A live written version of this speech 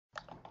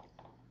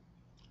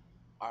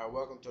All right,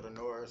 welcome to the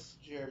Norris,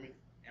 Jeremy.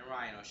 and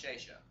Ryan O'Shea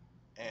Show.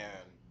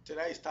 and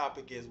today's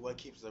topic is what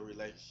keeps the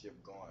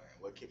relationship going,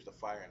 what keeps the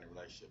fire in the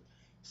relationship.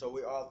 So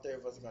we all three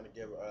of us are going to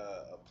give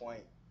a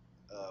point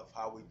of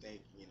how we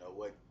think,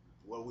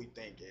 what we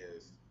think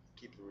is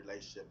keep the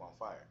relationship on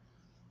fire.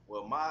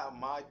 Well,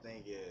 my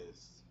thing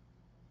is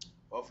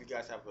both of you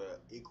guys have a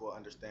equal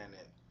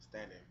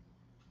standing,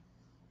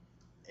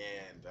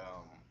 and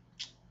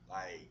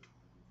like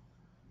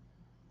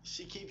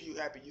she keeps you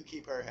happy, you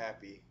keep her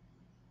happy.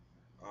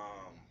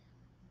 Um,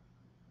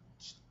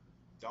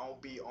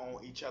 don't be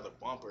on each other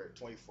bumper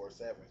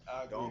 24/7.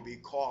 I Don't agree.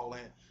 be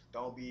calling.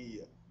 Don't be,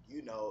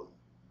 you know,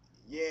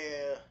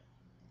 yeah,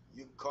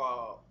 you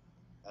call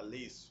at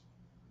least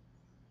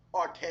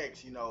or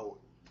text,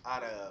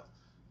 out of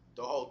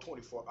the whole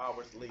 24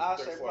 hours, at least I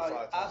three, say four, probably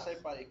five I say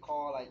times. probably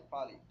call like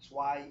probably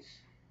twice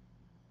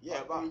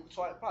Yeah, or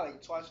but probably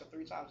twice or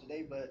three times a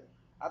day. But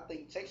I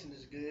think texting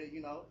is good.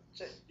 You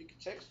can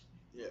text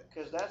yeah,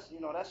 because that's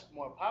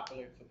more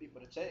popular for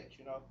people to text.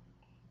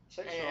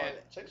 and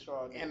Text are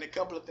all day. and a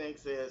couple of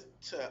things is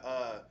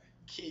to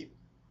keep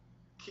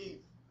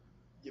keep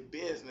your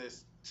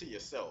business to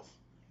yourself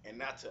and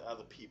not to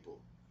other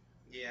people.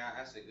 Yeah,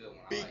 that's a good one.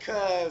 I like that.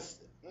 Because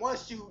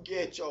once you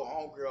get your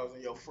homegirls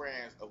and your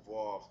friends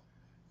involved,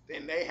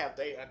 then they have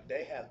they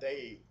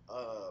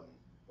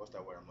what's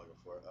that word I'm looking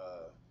for?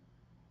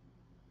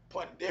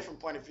 Different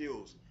point of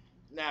views.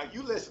 Now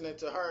you listening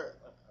to her,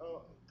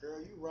 oh girl,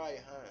 you right,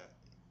 huh?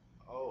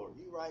 Oh,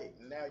 you right.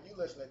 Now you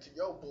listening to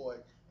your boy.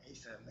 And he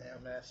said,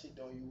 man, she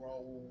doing you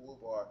wrong, whoop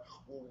whoop, or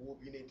whoop whoop.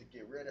 You need to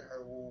get rid of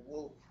her, whoop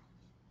whoop.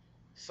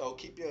 So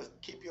keep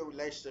your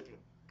relationship,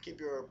 keep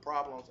your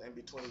problems in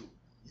between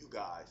you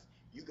guys.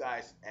 You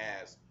guys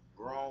as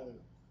grown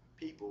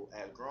people,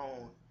 as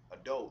grown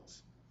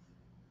adults,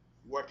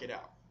 work it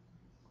out.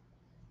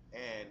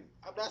 And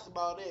that's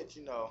about it.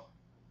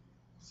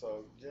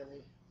 So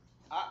Jimmy,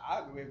 I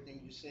agree with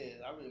everything you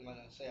said. I really want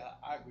to say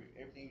I agree with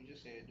everything you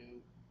just said,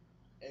 dude.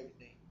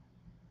 Everything.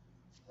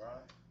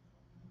 right?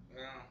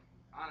 Well,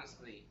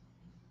 honestly,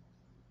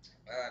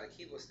 to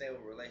keep a stable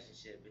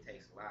relationship, it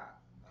takes a lot.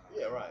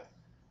 Yeah, right.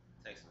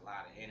 Takes a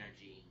lot of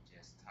energy,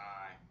 just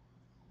time.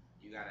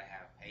 You gotta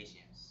have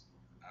patience.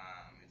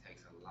 It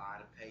takes a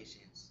lot of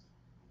patience.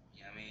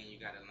 You know what I mean? You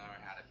gotta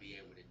learn how to be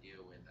able to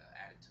deal with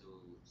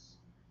attitudes.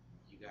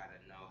 You gotta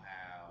know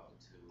how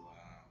to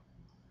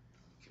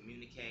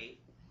communicate.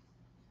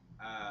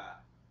 Uh,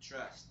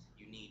 Trust.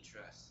 You need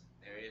trust.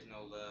 There is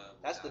no love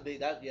That's the big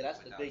that yeah that's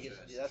the without biggest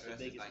trust. yeah that's the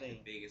Trust is biggest like the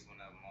thing. biggest one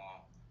of them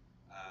all.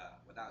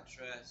 Without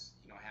trust,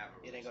 you don't have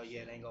a It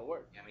relationship. ain't gonna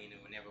work. I mean, it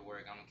will never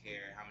work. I don't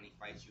care how many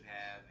fights you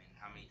have and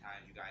how many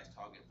times you guys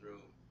talk it through,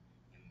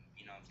 and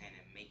you know what I'm saying,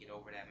 and make it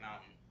over that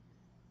mountain.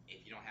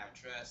 If you don't have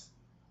trust,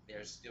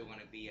 there's still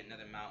gonna be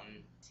another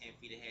mountain 10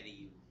 feet ahead of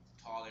you,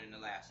 taller than the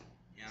last one.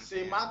 You know what I'm See,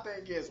 saying? my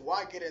thing is,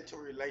 why get into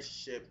a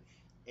relationship,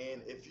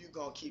 and if you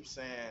gonna keep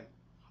saying,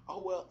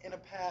 "Oh well, in the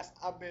past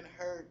I've been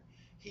hurt.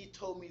 He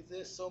told me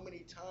this so many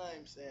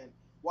times," and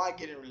why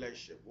get in a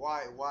relationship?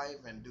 Why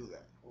even do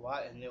that?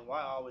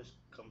 Why always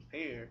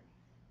compare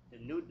the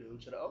new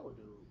dude to the old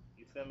dude?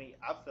 You feel me?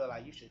 I feel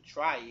like you should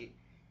try it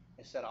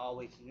instead of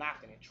always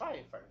knocking it. Try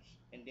it first,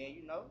 and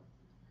then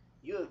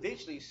you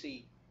eventually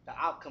see the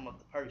outcome of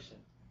the person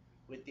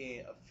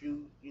within a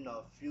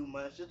few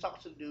months. Just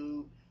talk to the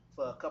dude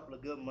for a couple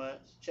of good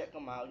months, check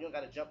him out. You don't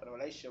got to jump in a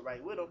relationship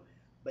right with him,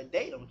 but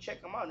date him,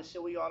 check him out, and see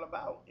what he all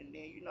about. And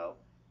then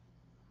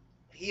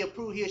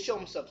he'll show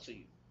himself to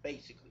you.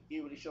 Basically,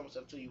 he'll really show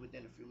himself to you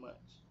within a few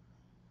months.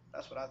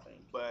 That's what I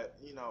think. But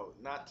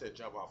not to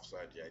jump off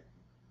subject.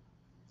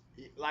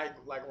 Like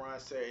Ron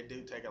said, it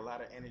do take a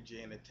lot of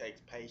energy and it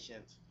takes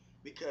patience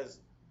because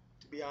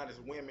to be honest,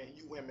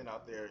 you women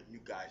out there, you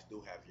guys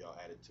do have your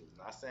attitudes.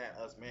 Not saying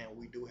us men,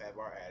 we do have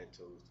our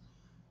attitudes.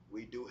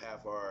 We do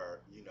have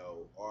our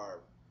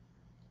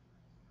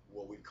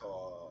what we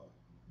call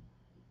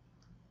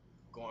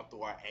going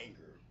through our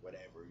anger,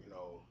 whatever,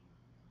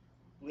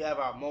 We have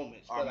our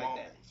moments, our feel like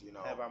that.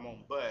 moments. Have our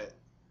moments. But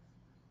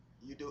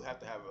you do have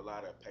to have a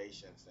lot of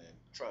patience and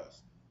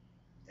trust.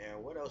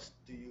 And what else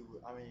do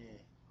you? I mean,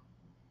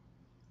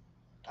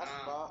 Um,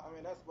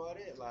 that's about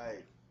it.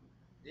 Like,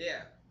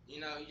 yeah,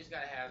 you just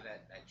gotta have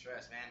that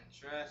trust, man.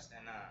 Trust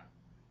and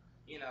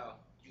you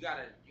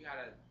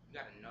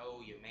gotta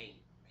know your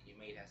mate, and your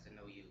mate has to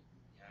know you.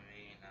 You know what I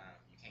mean?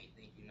 You can't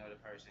think you know the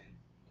person.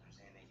 You know what I'm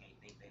saying? They can't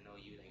think they know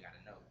you. They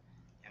gotta know.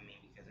 I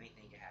mean, because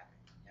anything can happen.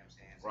 You know what I'm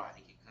saying? right?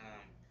 Somebody could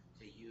come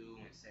to you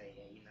and say,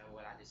 hey, you know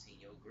what? I just seen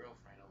your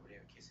girlfriend over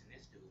there kissing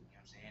this dude. You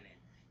know what I'm saying? And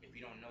if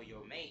you don't know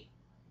your mate,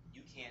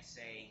 you can't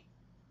say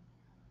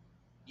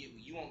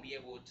you won't be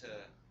able to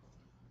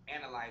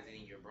analyze it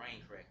in your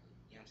brain correctly.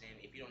 You know what I'm saying?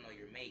 If you don't know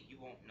your mate, you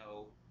won't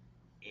know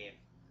if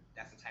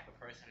that's the type of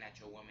person that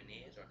your woman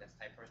is, or if that's the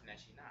type of person that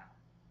she's not.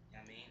 You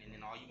know what I mean? And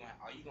then all you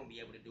gonna be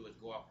able to do is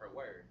go off her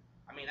word.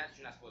 I mean, not that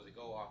you're not supposed to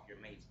go off your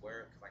mate's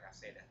word, because like I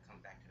said, that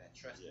comes back to that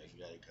trust Yes, thing.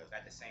 you got it, cause But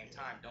at the same yeah.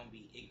 time, don't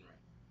be ignorant.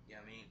 You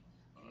know what I mean?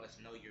 You must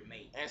know your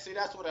mate And see,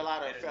 that's what a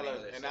lot of better than they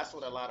fellas, know and that's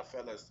what themselves. a lot of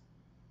fellas,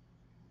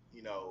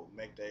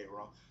 make they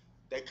wrong.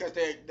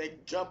 They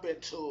jump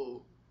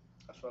into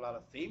That's what a lot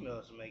of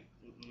females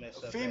mess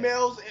up at.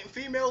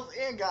 females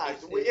and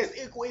guys. It's-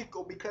 It's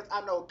equal because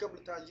I know a couple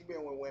of times you've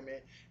been with women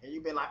and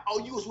you've been like, oh,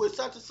 you was with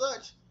such and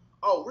such.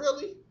 Oh,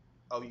 really?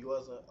 Oh, you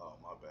wasn't. Oh,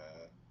 my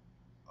bad.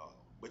 Oh,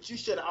 but you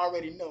should have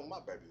already known my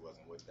baby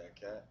wasn't with that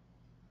cat.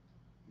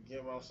 You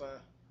get what I'm saying?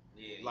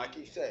 Yeah. Like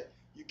you said,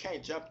 you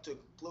can't jump to a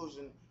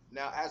conclusion.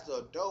 Now, as an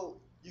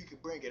adult, you can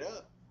bring it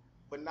up,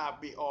 but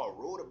not be all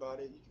rude about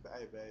it. You can be,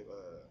 hey, babe,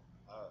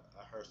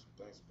 I heard some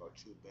things about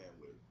you being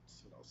with,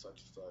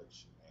 such and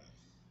such. Man.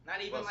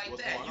 Not even like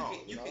What's that. going You on,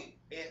 can, you know?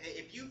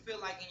 if you feel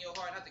like in your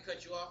heart, not to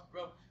cut you off,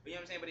 bro, but you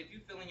know what I'm saying. But if you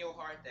feel in your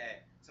heart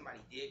that somebody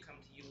did come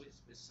to you with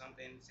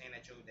something, saying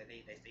that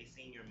they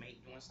seen your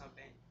mate doing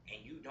something,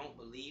 and you don't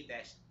believe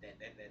that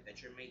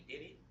your mate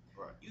did it,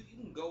 Right. you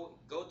can go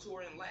to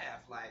her and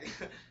laugh like,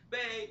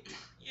 babe,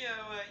 you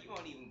know what? You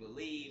won't even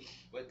believe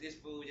what this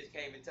fool just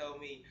came and told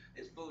me.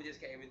 This fool just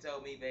came and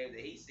told me, babe,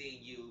 that he seen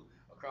you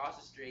across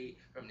the street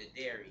from the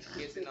dairy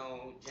kissing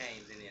on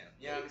James and them.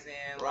 You know what I'm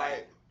saying?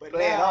 Right. But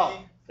Play it now,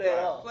 off. Play it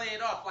right. off. Play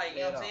it off, like, you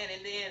Play know it what I'm off. saying.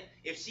 And then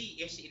if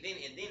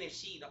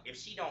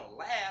she don't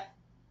laugh,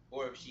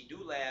 or if she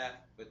do laugh,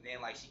 but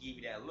then like she give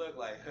you that look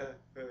like,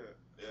 and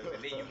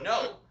then you know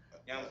what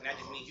I'm saying. That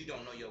just means you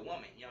don't know your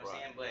woman. You know what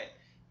I'm Right. saying. But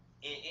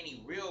in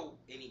any real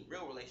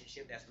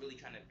relationship that's really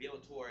trying to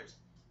build towards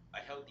a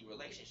healthy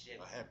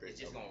relationship, it's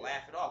just gonna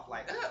laugh it off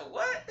like,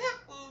 what? That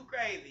fool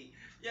crazy.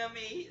 You know what I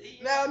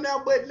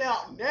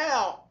mean?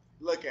 Now,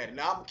 look at it.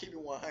 Now I'm gonna keep it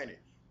 100.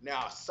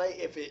 Now, say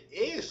if it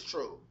is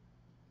true,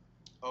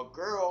 a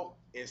girl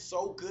is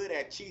so good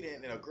at cheating,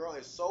 and a girl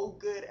is so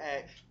good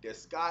at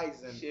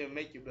disguising. She'll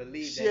make you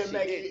believe She'll that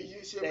make she you.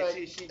 didn't. She'll That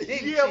make. she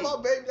didn't Yeah, cheat.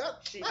 my baby.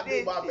 She I knew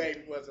didn't my cheat.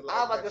 baby wasn't like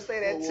I'm about that. to say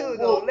that Whoa, too.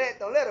 whoa, whoa.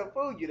 Don't let her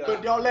fool you though.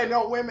 But don't let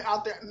no women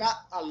out there.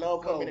 I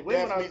love Oh, women.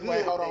 women are Definitely. good.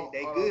 Wait, hold on.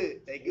 They hold on.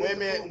 good. They good. to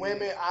fool you.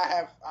 Women.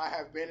 I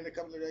have been in a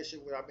couple of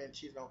relationships where I've been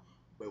cheated on,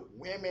 but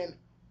women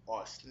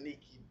are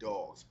sneaky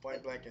dogs,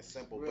 point blank and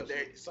simple. Real But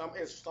there's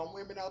some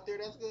women out there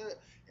that's good,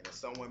 and there's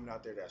some women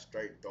out there that's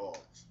straight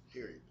dogs.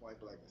 Period. Point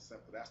blank and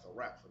simple. That's the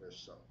wrap for this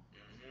show.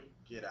 Mhm.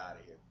 Get out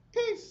of here.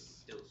 Peace.